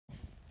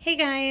Hey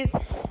guys,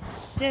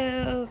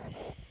 so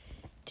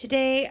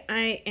today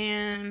I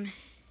am,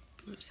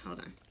 hold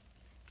on,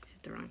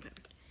 hit the wrong button.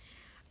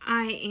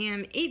 I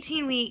am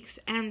 18 weeks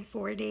and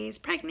 4 days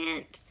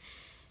pregnant,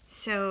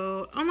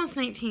 so almost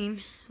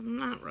 19,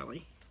 not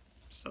really,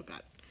 still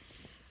got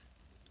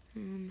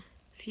a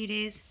few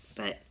days,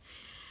 but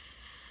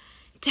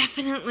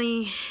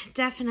definitely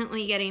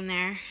getting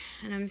there,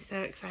 and I'm so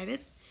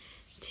excited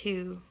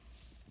to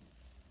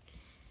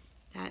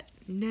that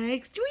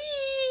next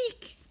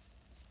week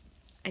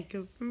I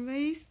go for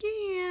my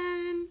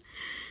scan.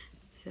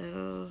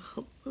 So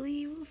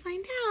hopefully we'll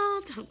find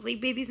out. Hopefully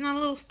baby's not a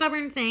little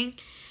stubborn thing.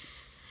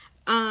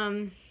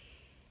 And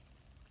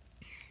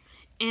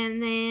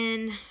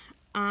then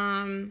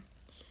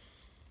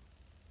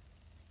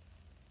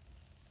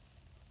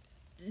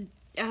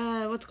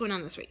what's going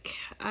on this week?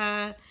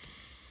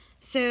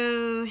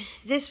 So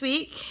this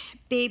week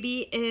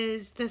baby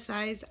is the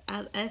size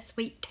of a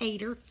sweet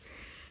tater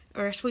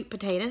or a sweet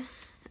potato.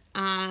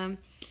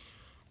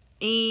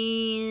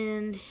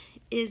 And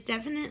is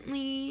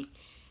definitely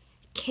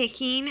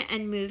kicking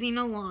and moving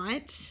a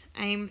lot.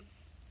 I'm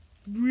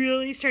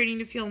really starting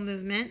to feel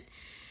movement,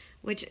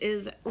 which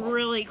is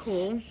really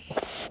cool.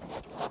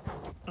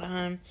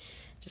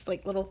 Just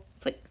like little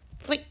flick,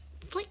 flick,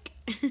 flick.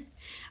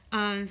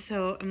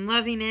 So I'm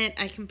loving it.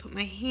 I can put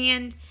my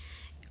hand,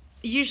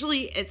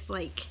 usually it's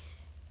like,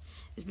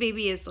 this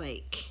baby is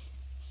like,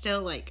 still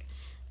like,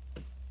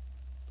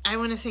 I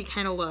want to say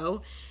kind of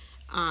low.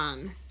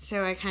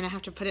 So I kind of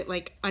have to put it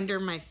like under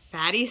my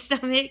fatty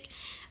stomach,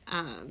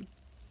 kind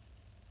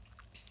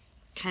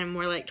of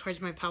more like towards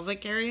my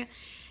pelvic area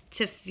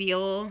to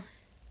feel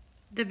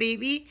the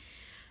baby,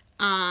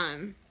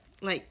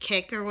 like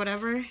kick or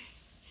whatever.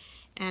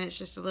 And it's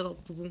just a little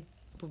boom,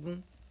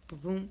 boom,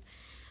 boom,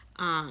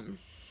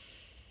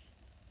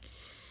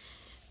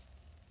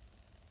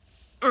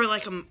 or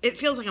like it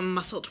feels like a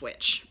muscle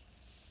twitch,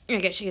 I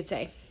guess you could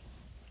say.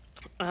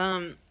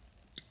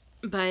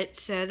 But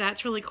so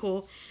that's really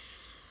cool.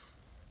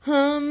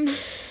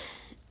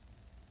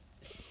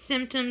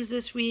 Symptoms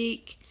this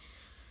week.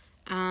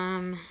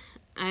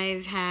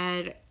 I've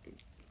had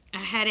a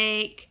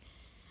headache.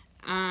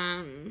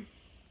 I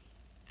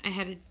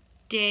had a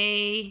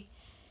day,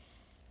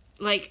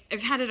 like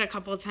I've had it a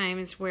couple of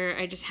times where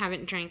I just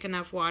haven't drank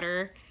enough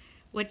water,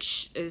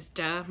 which is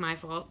my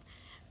fault.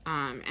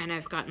 And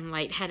I've gotten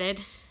lightheaded.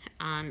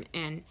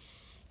 And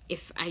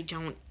if I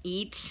don't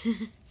eat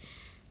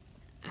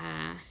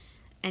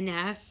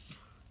enough,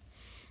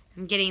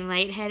 I'm getting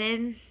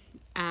lightheaded.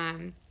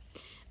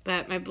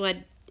 But my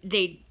blood,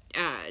 they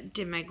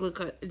did my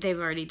glucose, they've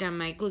already done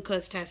my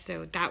glucose test,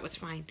 so that was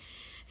fine.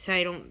 So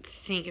I don't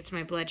think it's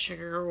my blood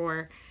sugar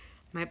or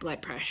my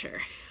blood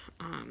pressure.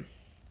 I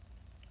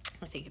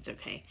think it's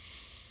okay.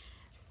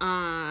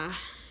 Because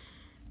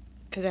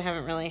I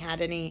haven't really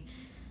had any,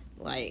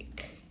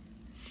 like,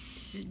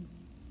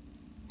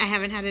 I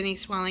haven't had any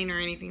swelling or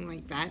anything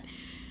like that.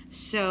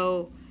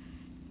 So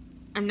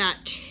I'm not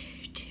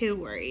too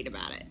worried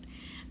about it.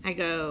 I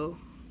go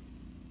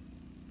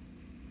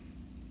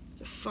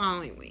the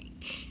following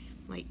week,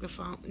 like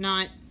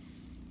not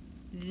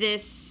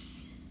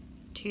this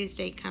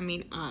Tuesday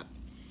coming up.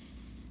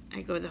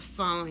 I go the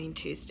following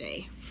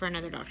Tuesday for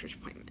another doctor's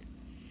appointment.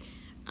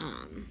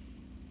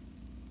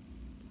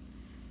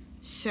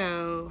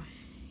 So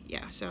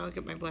yeah, so I'll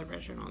get my blood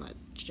pressure and all that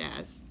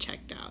jazz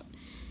checked out.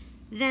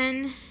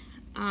 Then,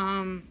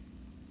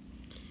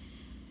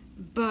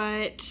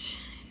 but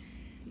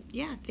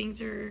yeah, things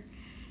are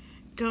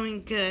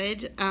going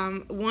good.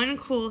 One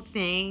cool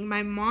thing,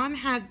 my mom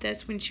had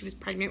this when she was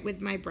pregnant with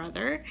my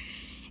brother,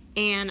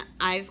 and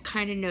I've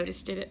kind of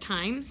noticed it at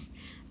times.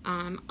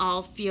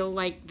 I'll feel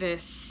like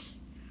this,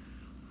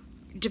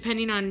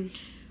 depending on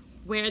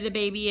where the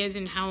baby is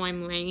and how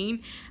I'm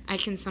laying, I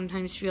can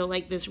sometimes feel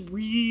like this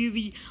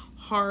really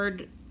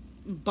hard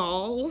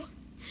ball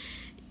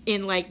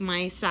in like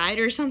my side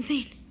or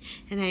something,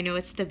 and I know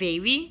it's the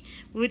baby,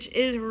 which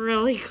is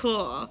really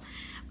cool.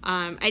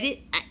 I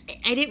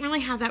didn't really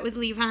have that with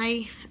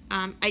Levi.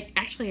 I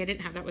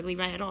didn't have that with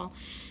Levi at all,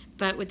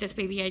 but with this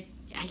baby,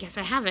 I guess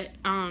I have it.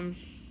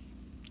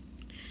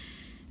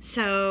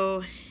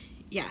 So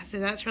yeah, so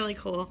that's really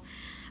cool.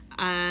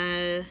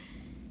 I'm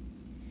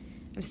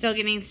still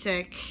getting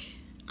sick.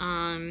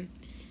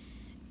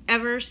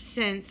 Ever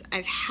since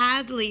I've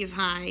had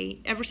Levi,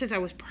 ever since I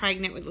was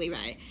pregnant with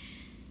Levi,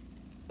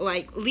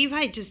 like,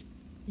 Levi just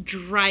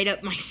dried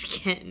up my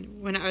skin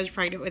when I was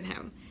pregnant with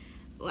him.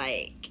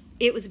 Like,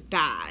 it was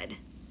bad.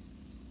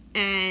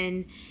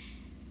 And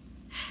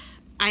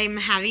I'm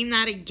having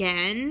that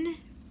again,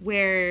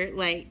 where,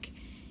 like,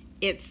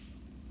 it's,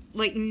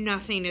 like,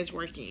 nothing is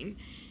working.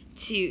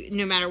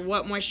 No matter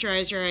what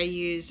moisturizer I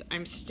use,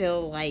 I'm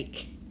still,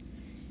 like,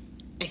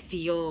 I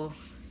feel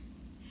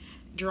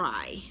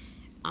dry.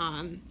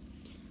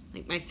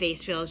 Like, my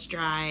face feels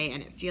dry,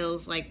 and it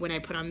feels like when I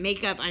put on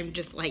makeup, I'm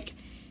just, like,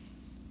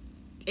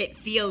 it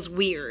feels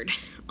weird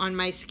on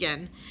my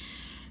skin.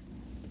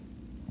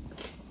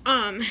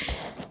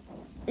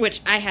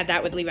 Which I had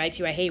that with Levi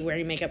too. I hate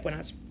wearing makeup when I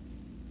was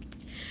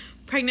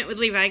pregnant with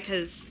Levi,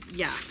 because,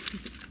 yeah.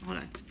 Hold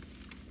on.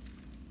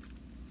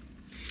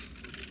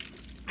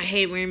 I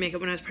hated wearing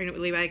makeup when I was pregnant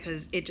with Levi,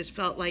 because it just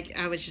felt like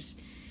it was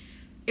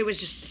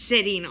just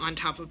sitting on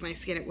top of my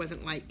skin. It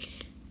wasn't, like,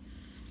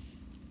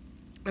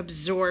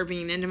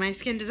 absorbing into my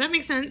skin. Does that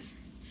make sense?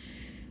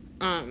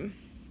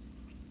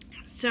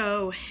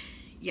 So,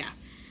 yeah.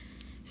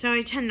 So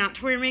I tend not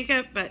to wear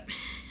makeup, but,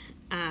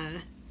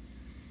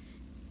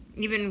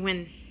 even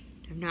when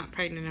I'm not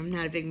pregnant, I'm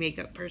not a big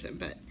makeup person,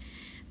 but,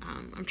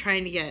 I'm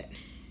trying to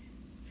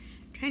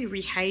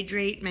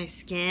rehydrate my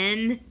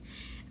skin.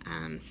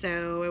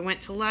 So I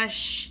went to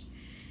Lush.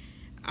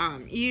 I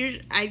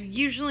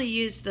usually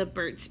use the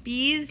Burt's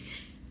Bees,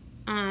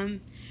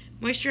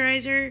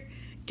 moisturizer,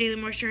 daily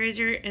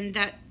moisturizer, and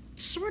that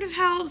sort of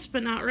helps,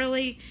 but not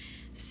really.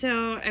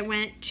 So I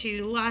went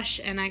to Lush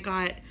and I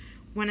got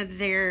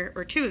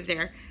two of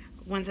their,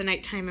 one's a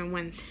nighttime and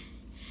one's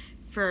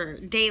for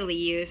daily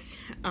use.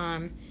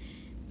 I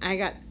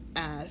got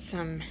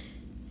some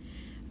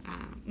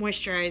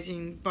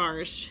moisturizing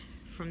bars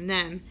from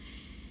them,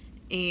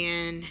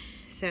 and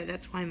so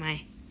that's why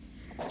my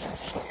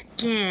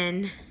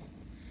skin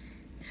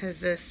has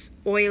this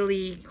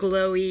oily,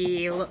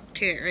 glowy look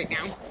to it right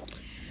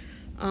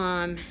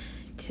now.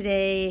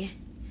 Today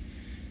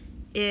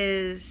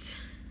is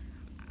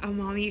a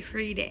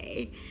mommy-free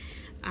day,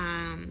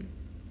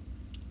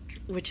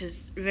 which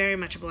is very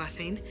much a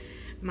blessing.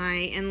 My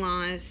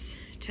in-laws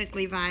took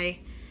Levi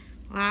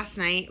last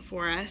night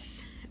for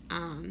us,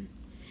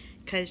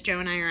 because Joe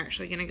and I are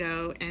actually going to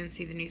go and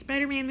see the new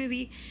Spider-Man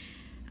movie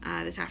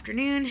this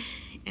afternoon,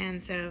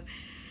 and so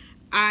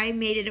I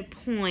made it a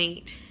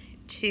point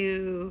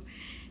to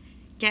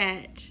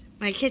get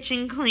my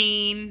kitchen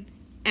clean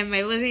and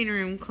my living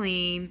room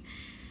clean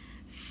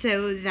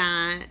so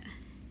that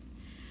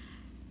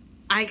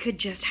I could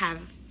just have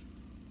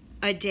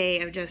a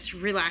day of just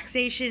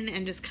relaxation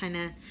and just kind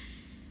of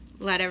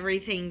let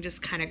everything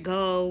just kind of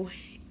go,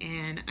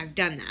 and I've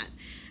done that.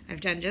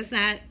 I've done just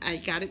that. I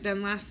got it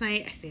done last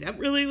night. I stayed up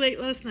really late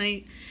last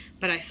night,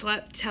 but I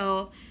slept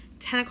till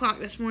 10 o'clock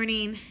this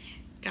morning,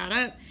 got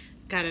up,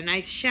 got a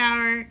nice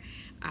shower.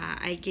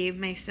 I gave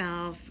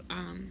myself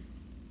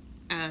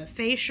a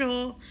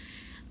facial,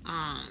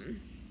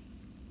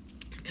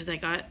 because I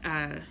got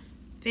a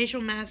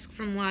facial mask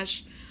from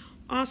Lush,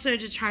 also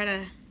to try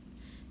to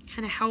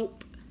kind of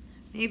help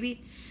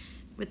maybe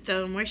with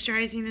the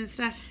moisturizing and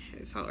stuff.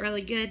 It felt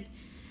really good.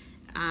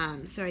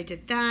 So I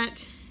did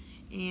that,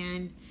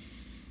 and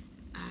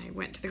I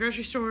went to the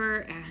grocery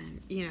store,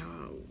 and, you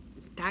know,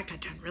 that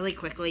got done really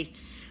quickly.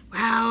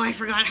 Wow, I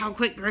forgot how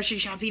quick grocery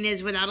shopping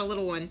is without a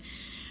little one.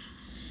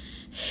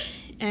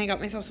 And I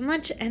got myself some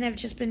lunch, and I've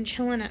just been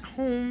chilling at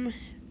home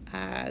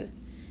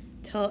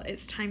till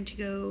it's time to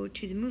go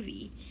to the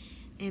movie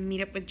and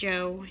meet up with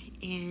Joe,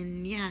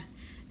 and yeah,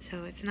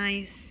 so it's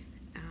nice.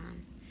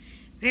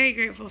 Very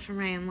grateful for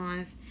my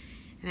in-laws,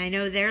 and I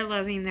know they're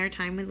loving their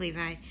time with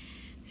Levi,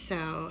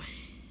 so,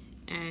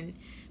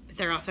 but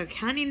they're also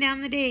counting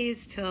down the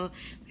days till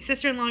my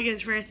sister-in-law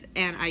gives birth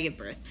and I give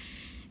birth,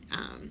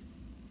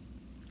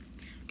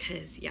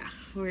 because, yeah,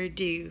 we're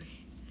due,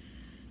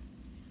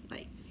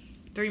 like,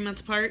 3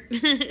 months apart.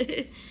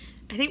 I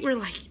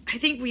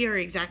think we are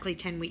exactly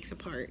 10 weeks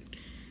apart.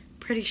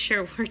 Pretty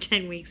sure we're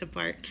 10 weeks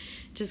apart.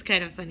 Just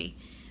kind of funny.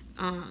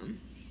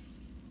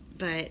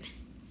 But,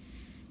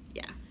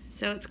 yeah,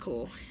 so it's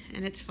cool,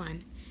 and it's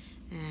fun,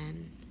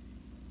 and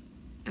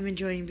I'm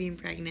enjoying being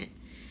pregnant.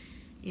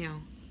 You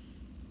know,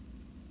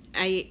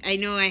 I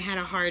know I had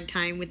a hard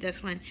time with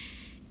this one,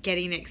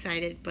 getting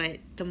excited, but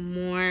the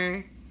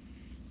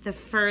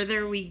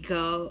further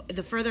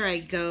I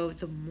go,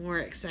 the more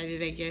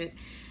excited I get.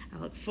 I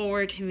look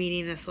forward to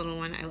meeting this little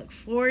one. I look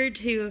forward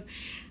to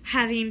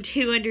having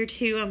 2 under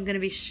 2. I'm going to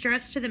be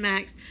stressed to the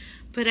max,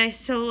 but I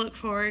so look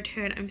forward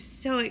to it. I'm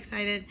so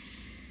excited,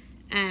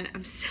 and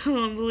I'm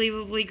so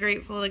unbelievably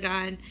grateful to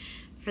God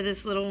for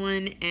this little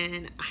one,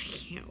 and I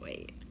can't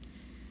wait.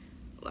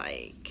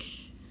 Like,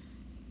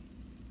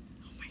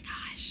 oh my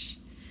gosh.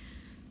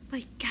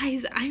 Like,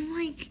 guys, I'm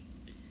like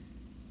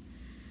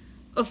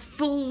a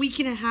full week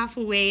and a half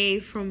away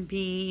from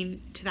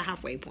being to the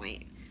halfway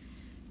point.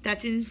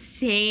 That's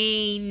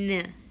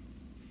insane.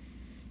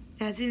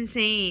 That's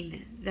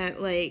insane.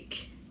 That,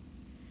 like,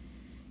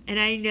 and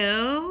I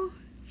know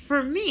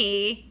for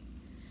me,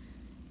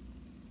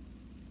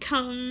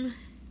 come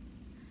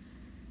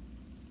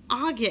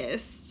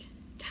August,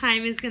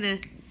 time is gonna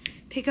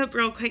pick up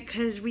real quick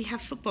because we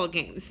have football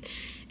games,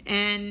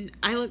 and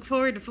I look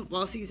forward to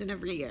football season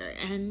every year,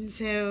 and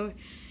so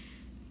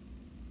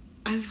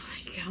I'm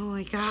like, oh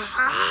my god,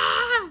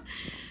 I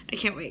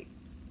can't wait.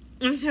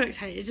 I'm so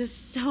excited.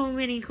 Just so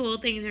many cool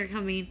things are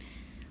coming.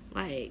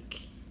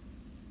 Like,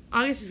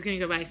 August is going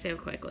to go by so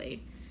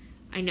quickly.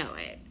 I know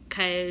it.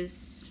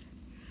 Because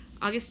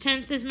August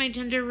 10th is my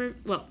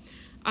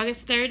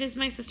August 3rd is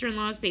my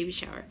sister-in-law's baby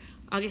shower.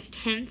 August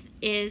 10th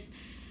is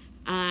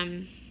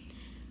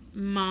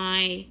my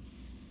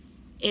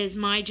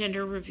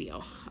gender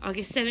reveal.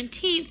 August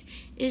 17th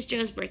is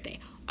Joe's birthday.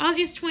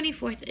 August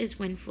 24th is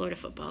when Florida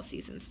football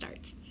season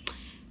starts.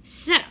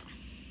 So,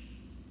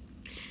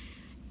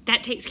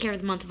 that takes care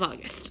of the month of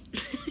August.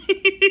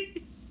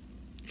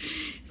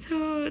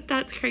 So,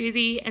 that's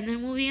crazy. And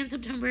then we'll be in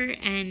September,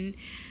 and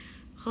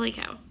holy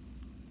cow.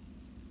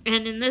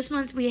 And in this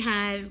month we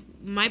have,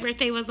 my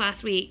birthday was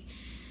last week.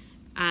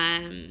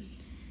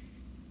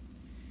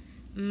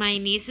 My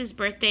niece's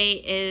birthday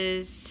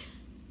is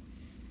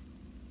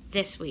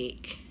this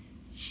week.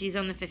 She's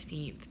on the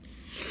 15th.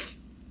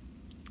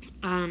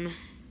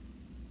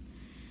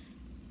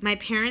 My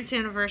parents'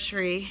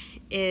 anniversary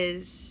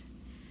is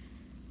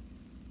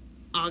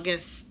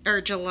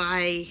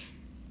July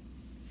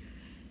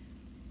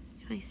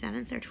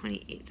 27th or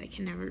 28th. I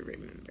can never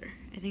remember.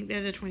 I think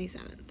they're the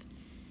 27th.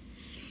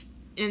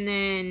 And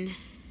then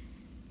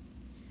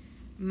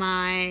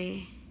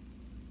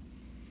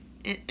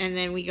and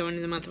then we go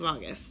into the month of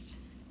August.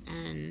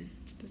 And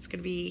it's going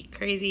to be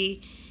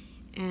crazy.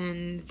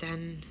 And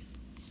then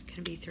it's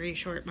going to be 3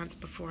 short months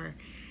before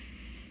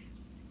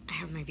I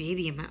have my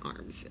baby in my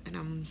arms. And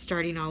I'm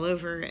starting all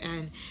over.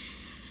 And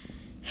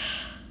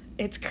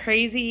it's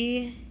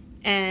crazy.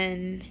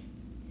 And,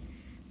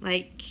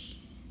 like,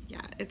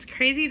 yeah, it's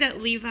crazy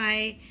that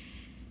Levi,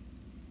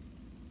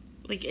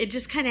 like, it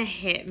just kind of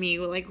hit me,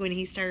 like, when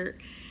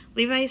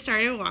Levi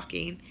started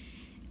walking.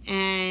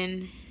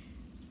 And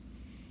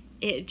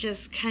it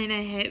just kind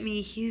of hit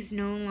me. He's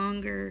no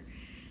longer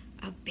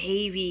a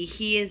baby.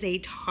 He is a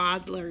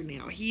toddler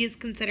now. He is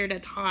considered a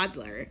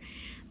toddler.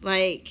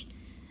 Like,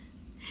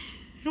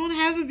 I don't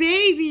have a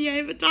baby. I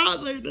have a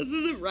toddler. This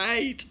isn't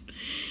right.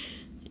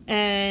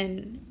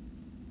 And,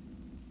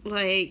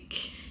 like,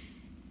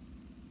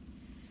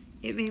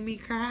 it made me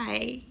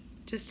cry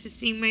just to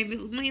see my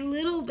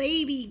little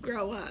baby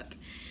grow up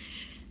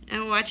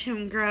and watch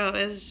him grow.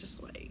 It's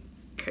just, like,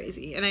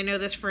 crazy. And I know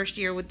this first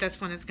year with this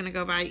one, it's going to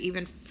go by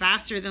even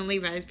faster than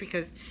Levi's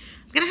because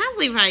I'm going to have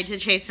Levi to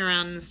chase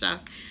around and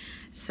stuff.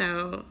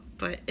 So,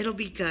 but it'll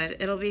be good.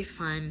 It'll be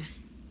fun.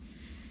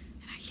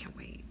 And I can't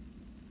wait.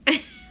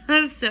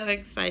 I'm so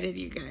excited,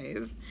 you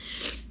guys.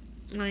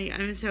 Like,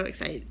 I'm so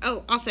excited.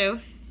 Oh,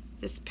 also,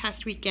 this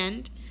past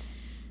weekend,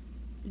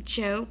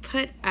 Joe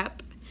put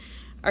up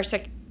our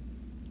second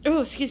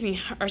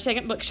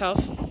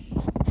bookshelf.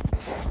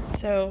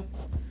 So,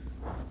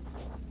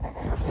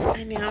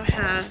 I now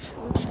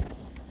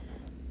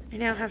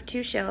have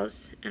 2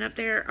 shelves, and up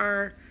there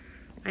are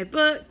my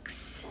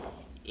books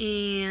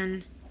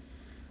and,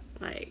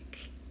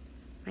 like,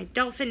 my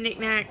dolphin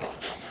knickknacks,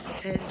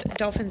 because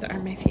dolphins are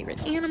my favorite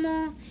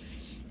animal,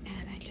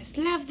 and I just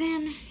love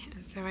them.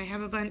 And so I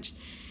have a bunch,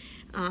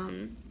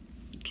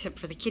 except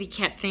for the kitty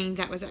cat thing.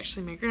 That was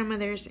actually my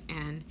grandmother's,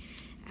 and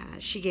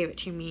she gave it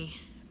to me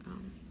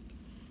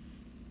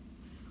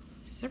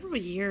several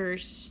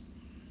years.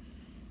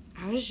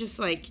 I was just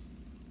like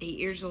 8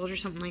 years old or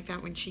something like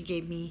that when she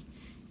gave me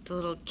the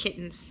little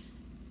kittens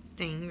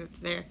thing that's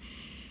there.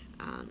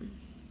 I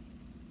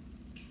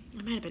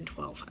might have been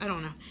 12. I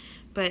don't know.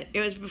 But it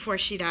was before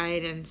she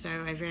died, and so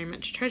I very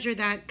much treasure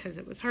that because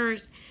it was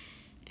hers,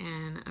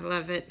 and I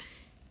love it.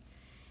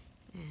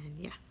 And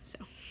yeah, so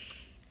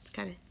it's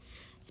got a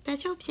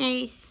special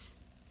place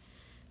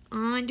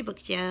on the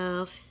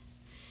bookshelf.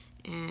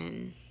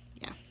 And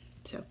yeah,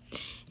 so,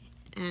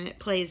 and it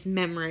plays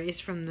Memories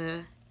from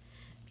the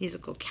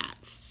musical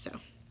Cats, so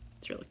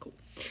it's really cool.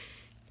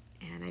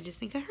 And I just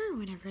think of her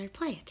whenever I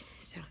play it.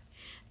 So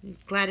I'm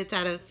glad it's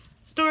out of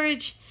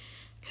storage,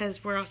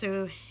 because we're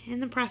also in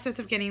the process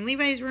of getting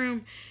Levi's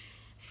room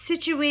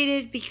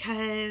situated,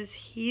 because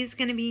he's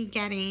going to be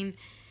getting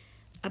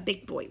a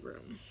big boy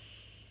room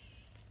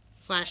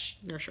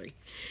 / nursery.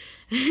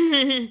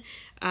 We're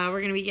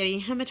going to be getting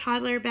him a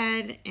toddler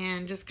bed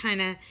and just kind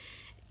of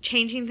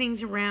changing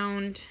things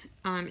around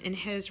in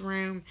his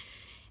room.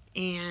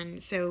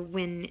 And so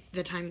when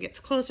the time gets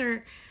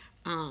closer,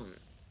 I'll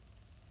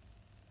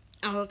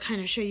kind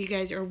of show you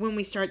guys, or when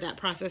we start that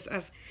process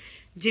of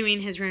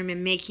doing his room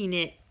and making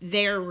it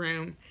their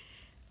room,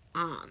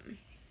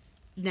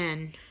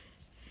 then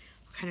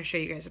I'll kind of show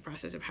you guys the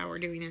process of how we're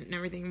doing it and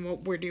everything,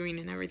 what we're doing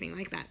and everything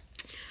like that.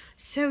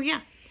 So yeah,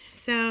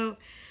 so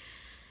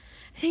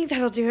I think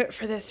that'll do it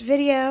for this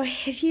video.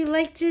 If you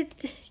liked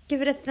it,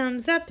 give it a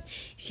thumbs up.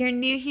 If you're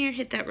new here,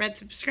 hit that red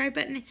subscribe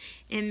button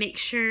and make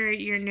sure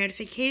your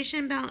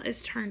notification bell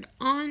is turned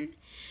on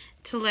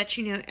to let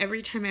you know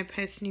every time I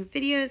post new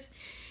videos.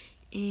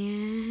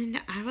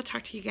 And I will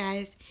talk to you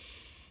guys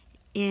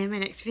in my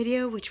next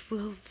video, which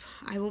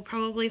I will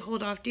probably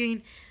hold off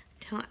doing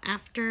until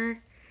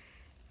after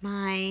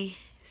my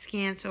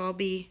scan, so I'll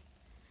be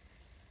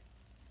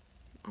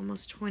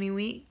almost 20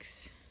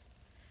 weeks.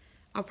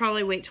 I'll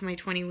probably wait till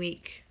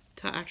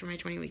after my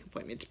 20-week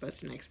appointment to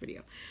post the next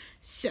video.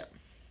 So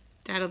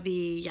that'll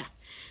be, yeah.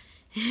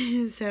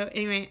 So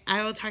anyway,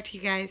 I will talk to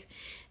you guys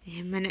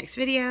in my next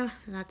video.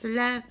 Lots of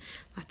love,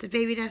 lots of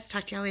baby dust.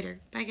 Talk to y'all later.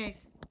 Bye,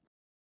 guys.